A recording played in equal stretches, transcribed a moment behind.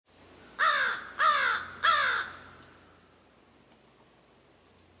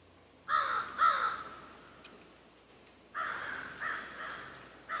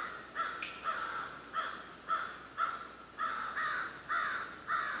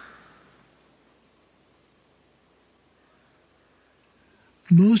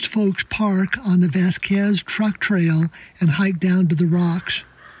Most folks park on the Vasquez truck trail and hike down to the rocks.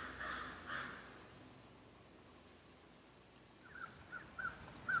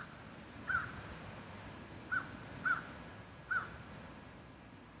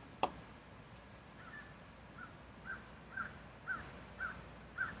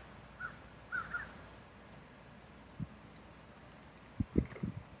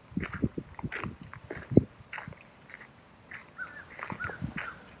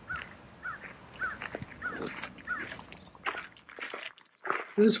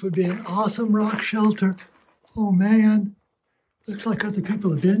 This would be an awesome rock shelter. Oh man, looks like other people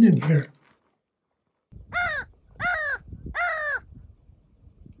have been in here.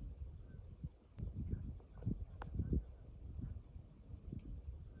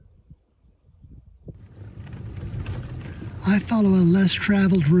 I follow a less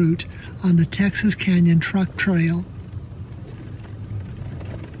traveled route on the Texas Canyon Truck Trail.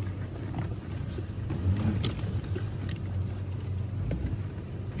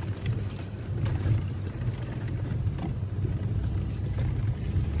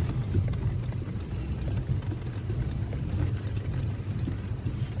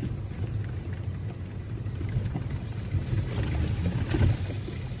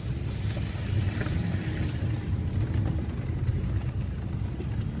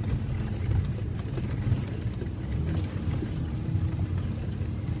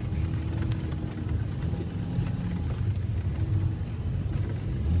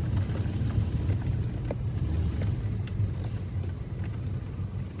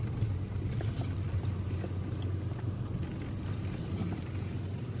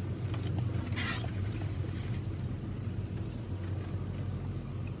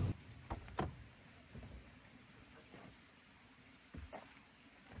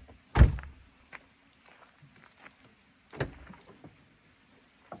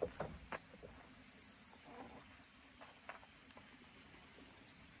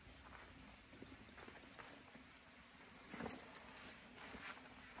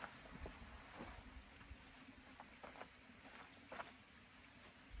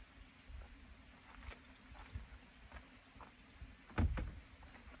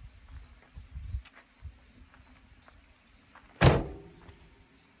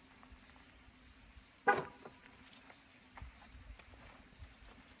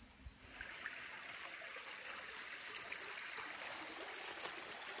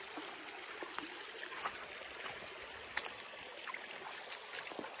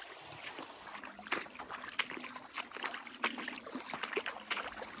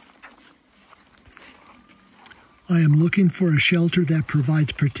 I am looking for a shelter that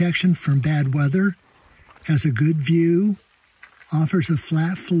provides protection from bad weather, has a good view, offers a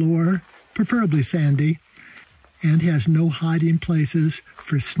flat floor, preferably sandy, and has no hiding places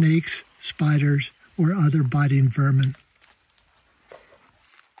for snakes, spiders, or other biting vermin.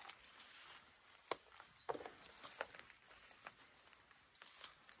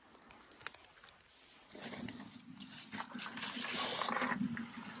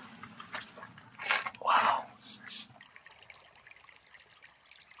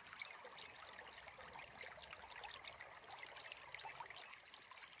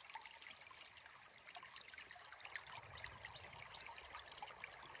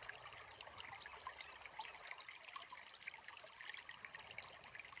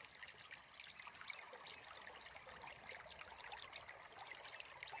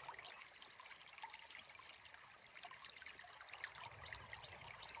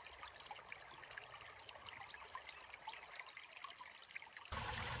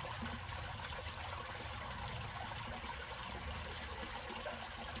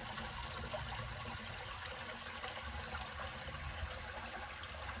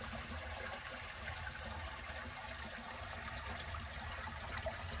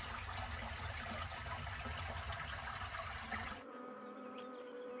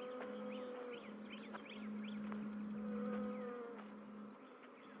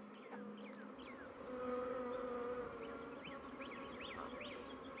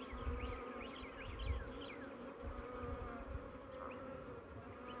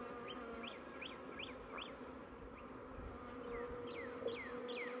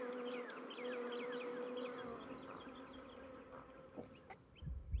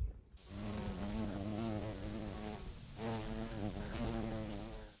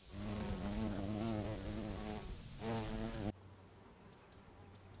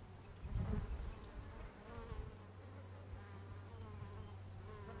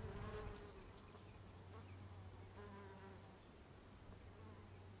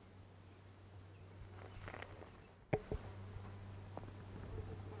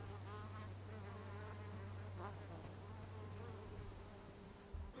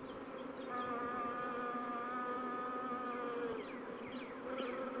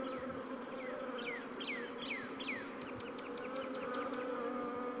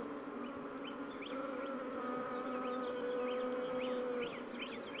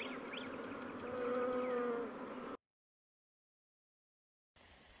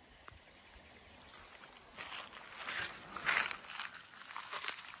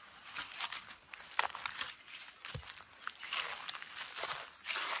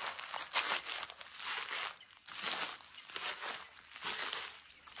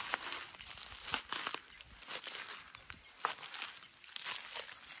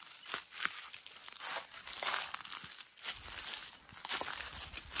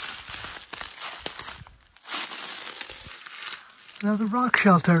 Another rock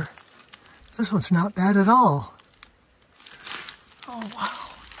shelter. This one's not bad at all. Oh,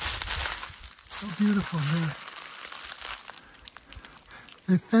 wow. So beautiful here.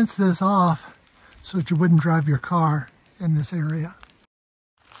 They fenced this off so that you wouldn't drive your car in this area.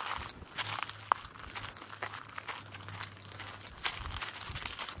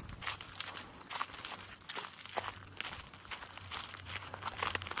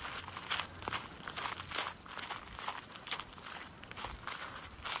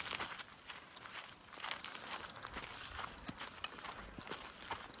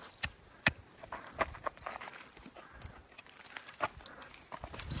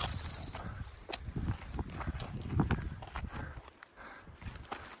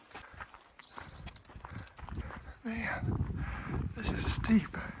 Man, this is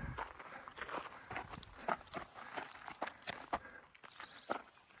steep.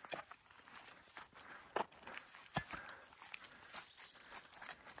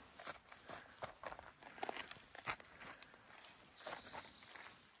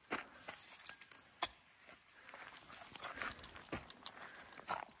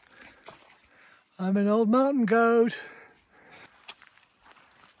 I'm an old mountain goat.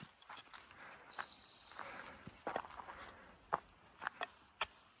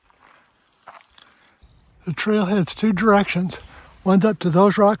 The trail heads two directions. One's up to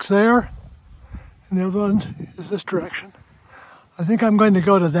those rocks there, and the other one is this direction. I think I'm going to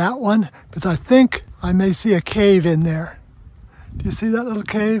go to that one because I think I may see a cave in there. Do you see that little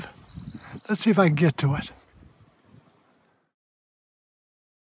cave? Let's see if I can get to it.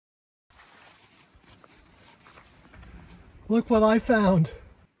 Look what I found.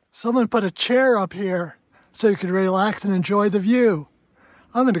 Someone put a chair up here so you could relax and enjoy the view.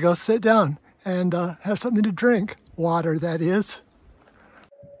 I'm going to go sit down and have something to drink. Water, that is.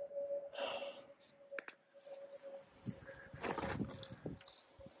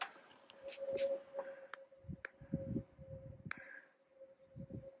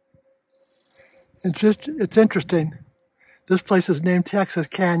 It's interesting. This place is named Texas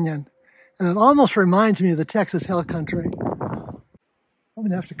Canyon, and it almost reminds me of the Texas Hill Country. I'm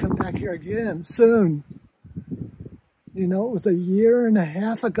gonna have to come back here again soon. You know, it was 1.5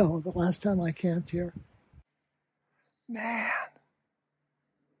 years ago the last time I camped here. Man.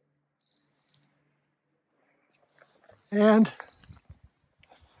 And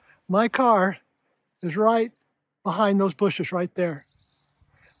my car is right behind those bushes right there,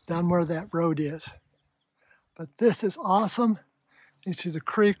 down where that road is. But this is awesome. You see the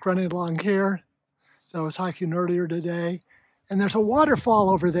creek running along here that I was hiking earlier today. And there's a waterfall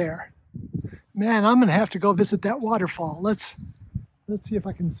over there. Man, I'm gonna have to go visit that waterfall. Let's see if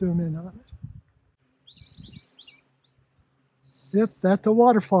I can zoom in on it. Yep, that's a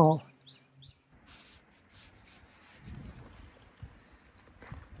waterfall.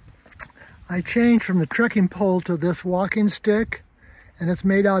 I changed from the trekking pole to this walking stick, and it's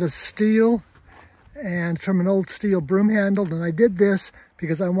made out of steel and from an old steel broom handle. And I did this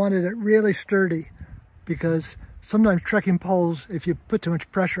because I wanted it really sturdy, because sometimes trekking poles, if you put too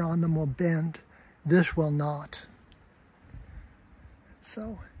much pressure on them, will bend. This will not.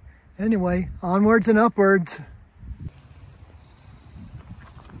 So anyway, onwards and upwards.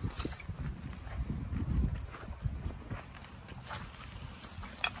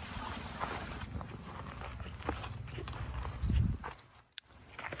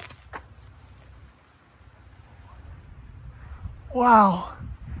 Wow,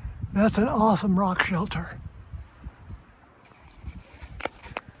 that's an awesome rock shelter.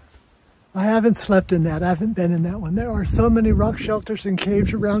 I haven't slept in that. I haven't been in that one. There are so many rock shelters and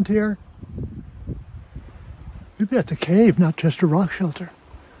caves around here. Maybe that's a cave, not just a rock shelter.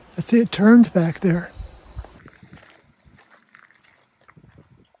 I see it turns back there.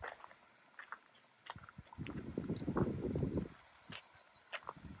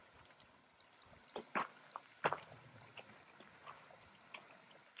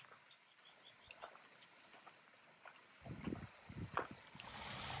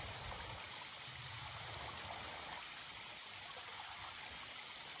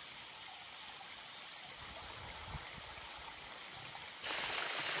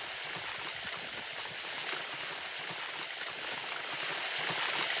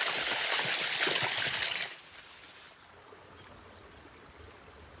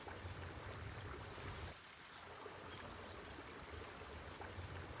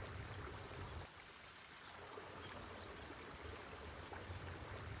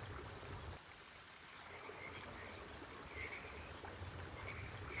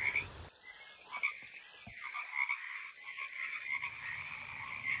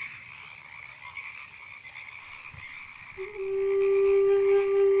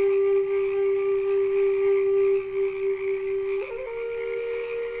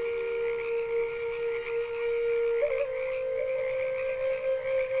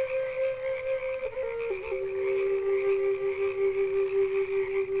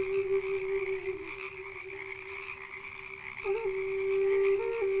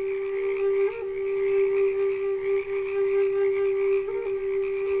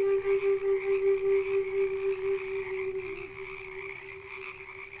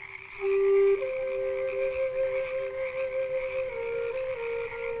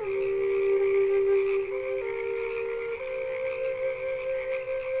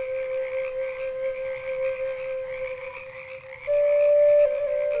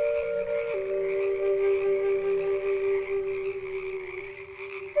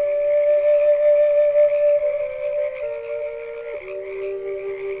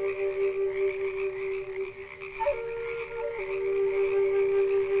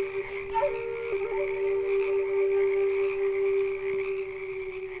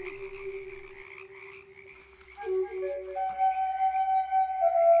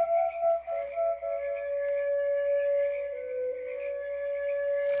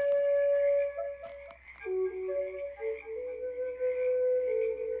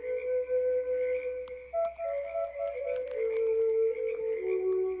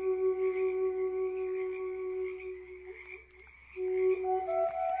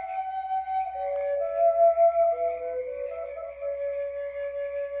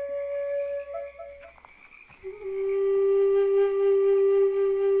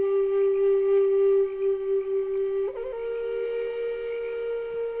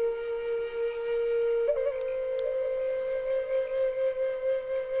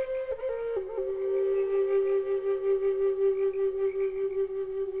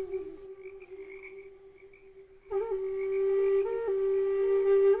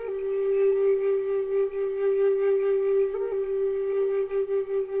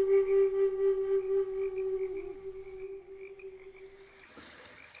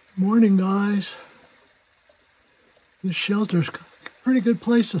 morning, guys. This shelter's a pretty good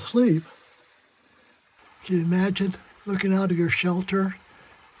place to sleep. Can you imagine looking out of your shelter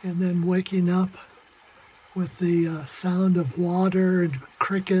and then waking up with the sound of water and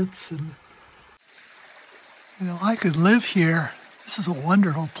crickets? And you know, I could live here. This is a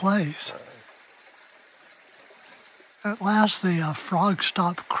wonderful place. At last the frog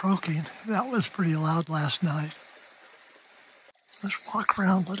stopped croaking. That was pretty loud last night. Let's walk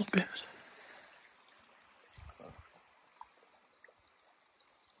around a little bit.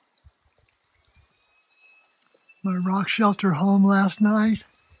 My rock shelter home last night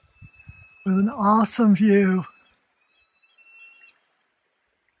with an awesome view.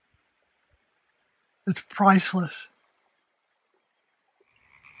 It's priceless.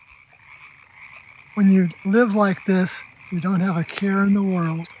 When you live like this, you don't have a care in the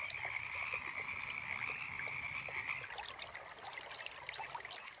world.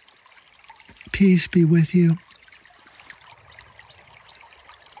 Peace be with you.